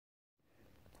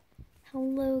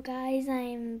Hello guys,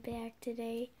 I'm back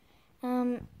today.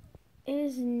 It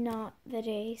is not the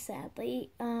day,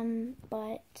 sadly,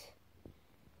 but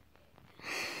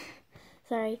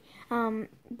sorry,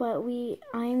 but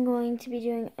I'm going to be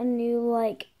doing a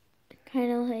new,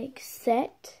 kind of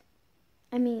set.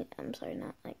 I'm sorry,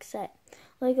 not set,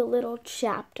 like a little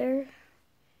chapter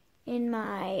in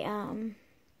my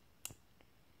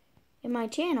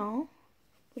channel,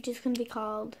 which is going to be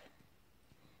called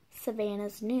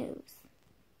Savannah's News.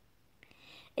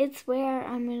 It's where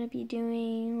I'm going to be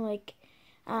doing,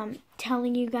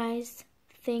 telling you guys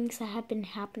things that have been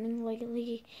happening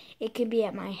lately. It could be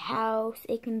at my house.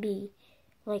 It can be,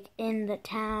 in the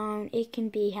town. It can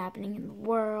be happening in the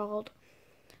world.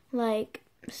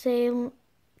 Say,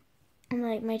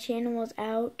 my channel was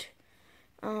out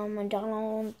when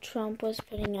Donald Trump was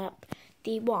putting up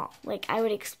the wall. I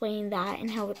would explain that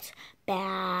and how it's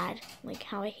bad,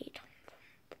 how I hate Donald.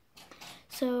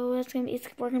 So we're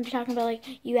gonna be talking about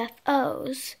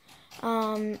UFOs,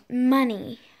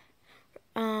 money,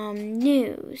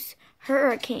 news,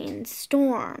 hurricanes,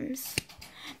 storms,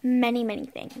 many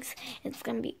things. It's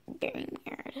gonna be very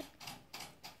weird.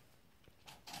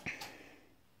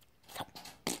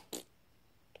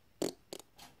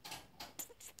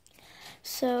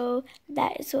 So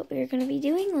that is what we're gonna be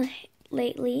doing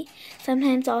lately.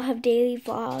 Sometimes I'll have daily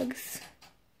vlogs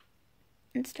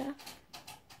and stuff.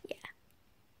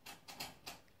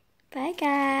 Bye,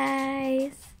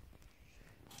 guys.